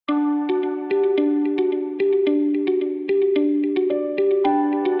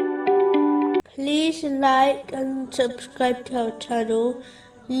Please like and subscribe to our channel.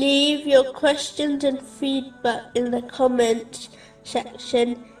 Leave your questions and feedback in the comments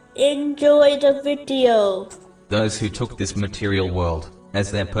section. Enjoy the video. Those who took this material world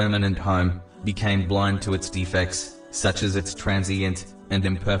as their permanent home became blind to its defects, such as its transient and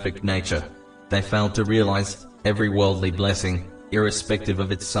imperfect nature. They failed to realize every worldly blessing, irrespective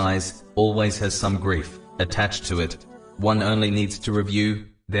of its size, always has some grief attached to it. One only needs to review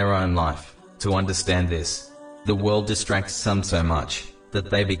their own life to understand this. The world distracts some so much that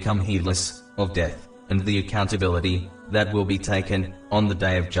they become heedless of death and the accountability that will be taken on the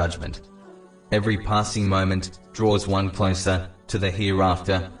day of judgment. Every passing moment draws one closer to the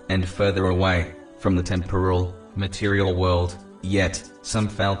hereafter and further away from the temporal, material world, yet some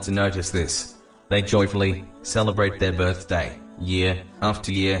fail to notice this. They joyfully celebrate their birthday, year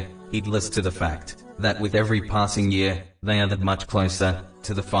after year, heedless to the fact that with every passing year, they are that much closer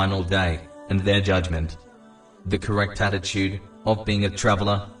to the final day and their judgment. The correct attitude of being a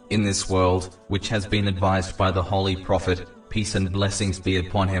traveler in this world, which has been advised by the Holy Prophet, peace and blessings be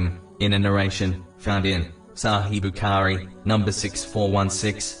upon him, in a narration found in Sahih Bukhari, number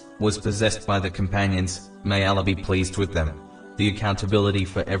 6416, was possessed by the companions, may Allah be pleased with them. The accountability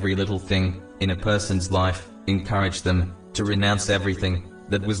for every little thing in a person's life encouraged them to renounce everything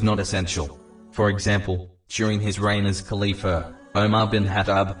that was not essential. For example, during his reign as Khalifa, Omar bin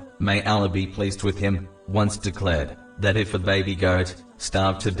Khattab, may Allah be pleased with him, once declared that if a baby goat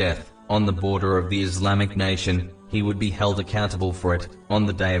starved to death on the border of the Islamic nation, he would be held accountable for it on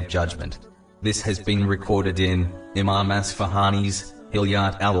the day of judgment. This has been recorded in Imam Asfahani's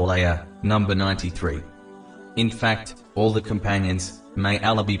Hilyat al-Awliya, number 93. In fact, all the companions, may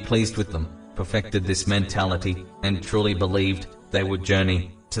Allah be pleased with them, perfected this mentality and truly believed they would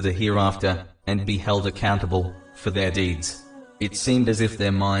journey to the hereafter and be held accountable for their deeds. It seemed as if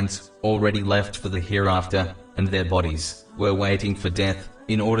their minds already left for the hereafter and their bodies were waiting for death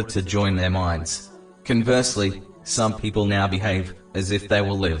in order to join their minds. Conversely, some people now behave as if they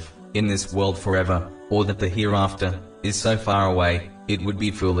will live in this world forever, or that the hereafter is so far away, it would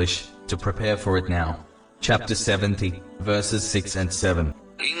be foolish to prepare for it now. Chapter 70, verses 6 and 7.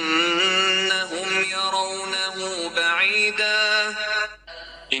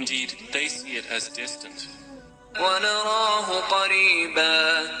 Indeed, they see it as distant.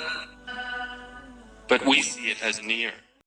 But we see it as near.